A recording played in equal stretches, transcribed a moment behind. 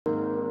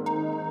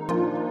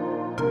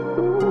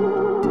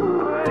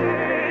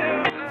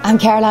I'm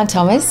Caroline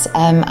Thomas.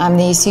 I'm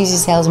the ISUZU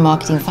Sales and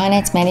Marketing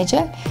Finance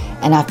Manager,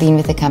 and I've been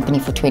with the company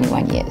for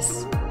 21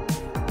 years.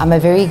 I'm a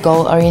very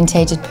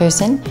goal-orientated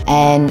person,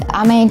 and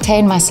I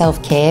maintain my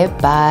self-care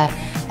by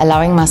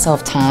allowing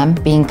myself time,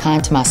 being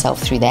kind to myself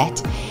through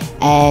that.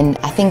 And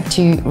I think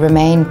to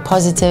remain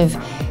positive,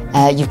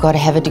 you've got to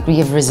have a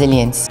degree of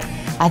resilience.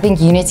 I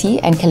think unity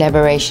and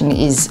collaboration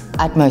is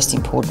utmost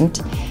important.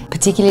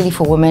 Particularly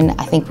for women,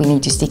 I think we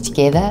need to stick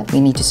together,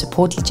 we need to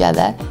support each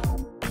other.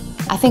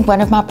 I think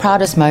one of my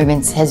proudest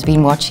moments has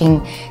been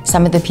watching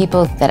some of the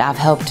people that I've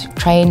helped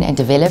train and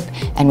develop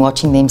and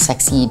watching them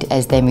succeed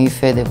as they move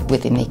further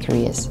within their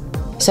careers.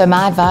 So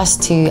my advice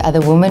to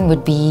other women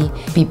would be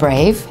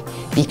brave,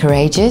 be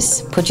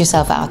courageous, put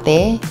yourself out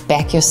there,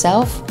 back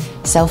yourself,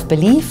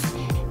 self-belief,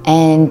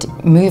 and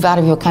move out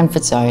of your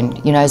comfort zone.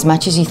 You know, as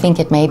much as you think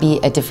it may be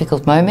a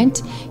difficult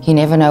moment, you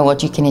never know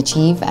what you can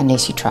achieve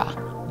unless you try.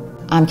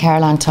 I'm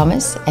Caroline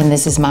Thomas, and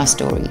this is my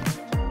story.